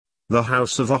The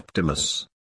House of Optimus.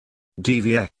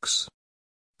 DVX.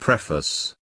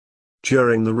 Preface.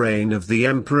 During the reign of the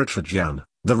Emperor Trajan,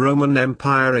 the Roman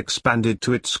Empire expanded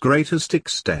to its greatest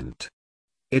extent.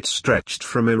 It stretched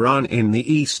from Iran in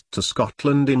the east to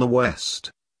Scotland in the west,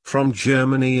 from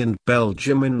Germany and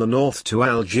Belgium in the north to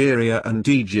Algeria and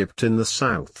Egypt in the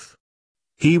south.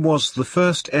 He was the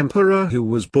first emperor who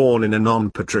was born in a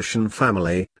non-patrician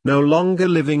family, no longer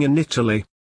living in Italy.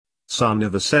 Son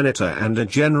of a senator and a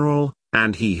general,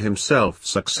 and he himself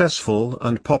successful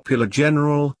and popular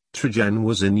general, Trajan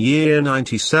was in year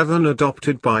 97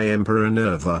 adopted by Emperor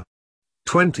Nerva.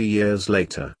 20 years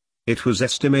later, it was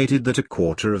estimated that a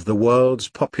quarter of the world's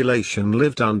population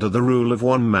lived under the rule of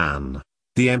one man,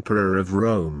 the Emperor of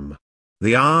Rome.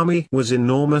 The army was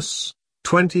enormous,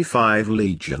 25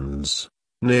 legions.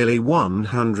 Nearly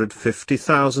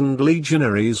 150,000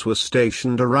 legionaries were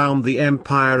stationed around the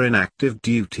empire in active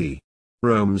duty.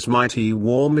 Rome's mighty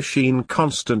war machine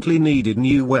constantly needed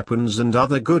new weapons and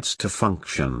other goods to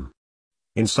function.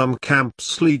 In some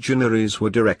camps legionaries were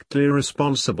directly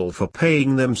responsible for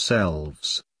paying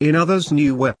themselves, in others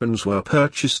new weapons were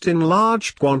purchased in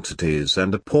large quantities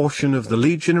and a portion of the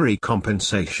legionary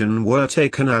compensation were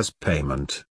taken as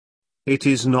payment. It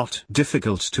is not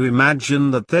difficult to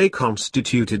imagine that they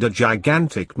constituted a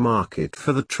gigantic market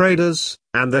for the traders,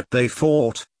 and that they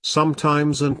fought,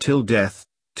 sometimes until death,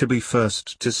 to be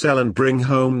first to sell and bring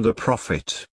home the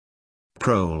profit.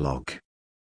 Prologue.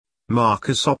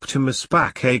 Marcus Optimus'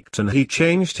 back ached and he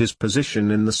changed his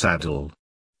position in the saddle.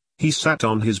 He sat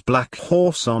on his black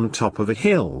horse on top of a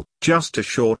hill, just a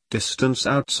short distance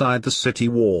outside the city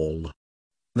wall.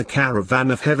 The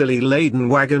caravan of heavily laden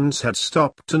wagons had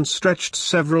stopped and stretched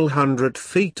several hundred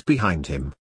feet behind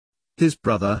him. His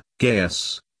brother,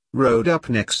 Gaius, rode up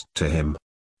next to him.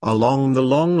 Along the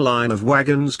long line of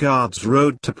wagons guards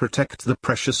rode to protect the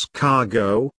precious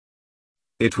cargo.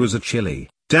 It was a chilly,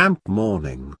 damp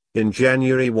morning, in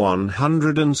January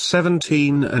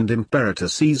 117 and Imperator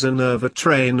Caesar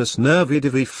Nervatrainus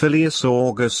Nervidivi Filius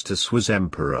Augustus was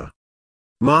emperor.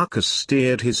 Marcus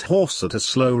steered his horse at a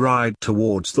slow ride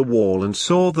towards the wall and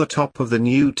saw the top of the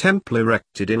new temple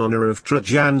erected in honor of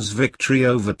Trajan's victory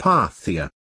over Parthia.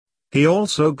 He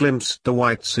also glimpsed the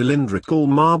white cylindrical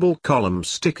marble column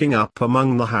sticking up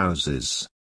among the houses.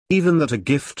 Even that a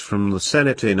gift from the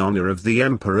Senate in honor of the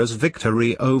emperor's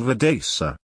victory over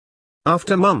Dacia.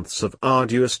 After months of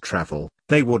arduous travel,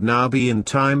 they would now be in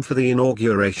time for the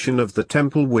inauguration of the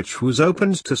temple which was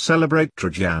opened to celebrate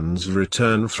Trajan's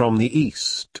return from the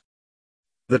east.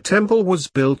 The temple was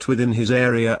built within his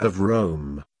area of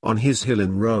Rome, on his hill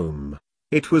in Rome.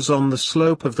 It was on the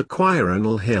slope of the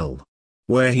Quirinal Hill,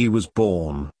 where he was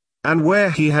born, and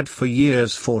where he had for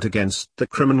years fought against the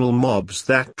criminal mobs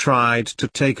that tried to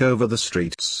take over the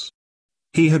streets.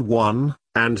 He had won,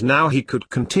 and now he could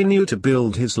continue to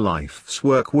build his life's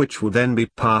work which would then be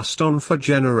passed on for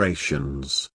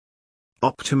generations.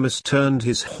 Optimus turned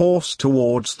his horse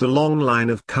towards the long line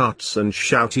of carts and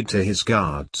shouted to his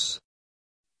guards.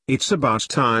 "It's about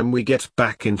time we get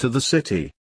back into the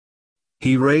city."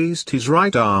 He raised his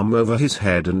right arm over his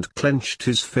head and clenched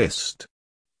his fist.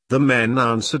 The men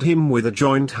answered him with a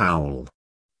joint howl.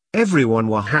 Everyone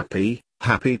were happy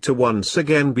to once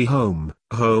again be home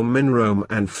in Rome,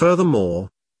 and furthermore,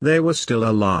 they were still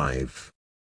alive.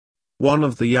 One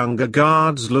of the younger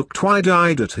guards looked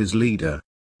wide-eyed at his leader.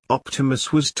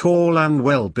 Optimus was tall and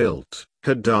well-built,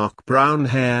 had dark brown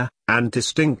hair, and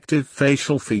distinctive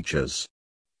facial features.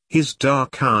 His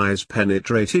dark eyes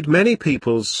penetrated many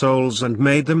people's souls and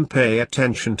made them pay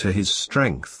attention to his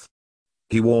strength.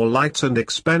 He wore light and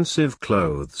expensive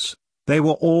clothes. They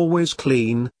were always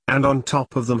clean, and on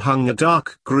top of them hung a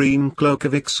dark green cloak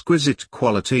of exquisite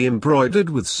quality embroidered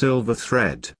with silver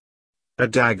thread. A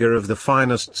dagger of the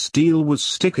finest steel was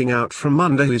sticking out from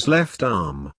under his left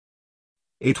arm.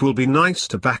 "It will be nice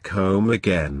to back home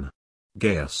again,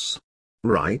 Gaius.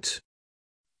 Right?"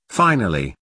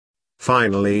 Finally,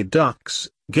 Dux,"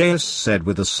 Gaius said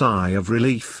with a sigh of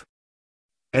relief.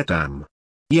 "Etam.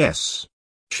 Yes,"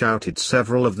 shouted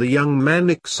several of the young men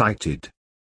excited.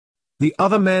 The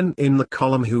other men in the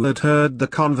column who had heard the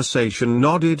conversation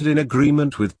nodded in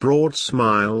agreement with broad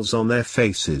smiles on their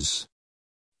faces.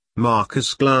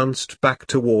 Marcus glanced back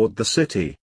toward the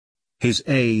city. His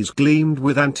eyes gleamed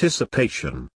with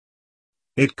anticipation.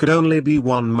 It could only be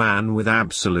one man with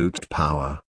absolute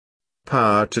power.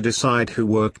 Power to decide who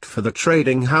worked for the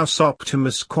trading house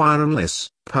Optimus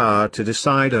Quirinus, power to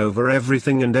decide over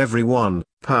everything and everyone,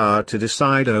 power to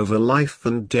decide over life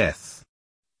and death.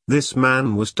 This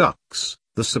man was Dux,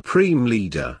 the supreme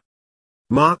leader.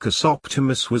 Marcus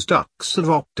Optimus was Dux of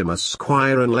Optimus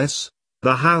Quirinus,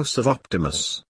 the House of Optimus.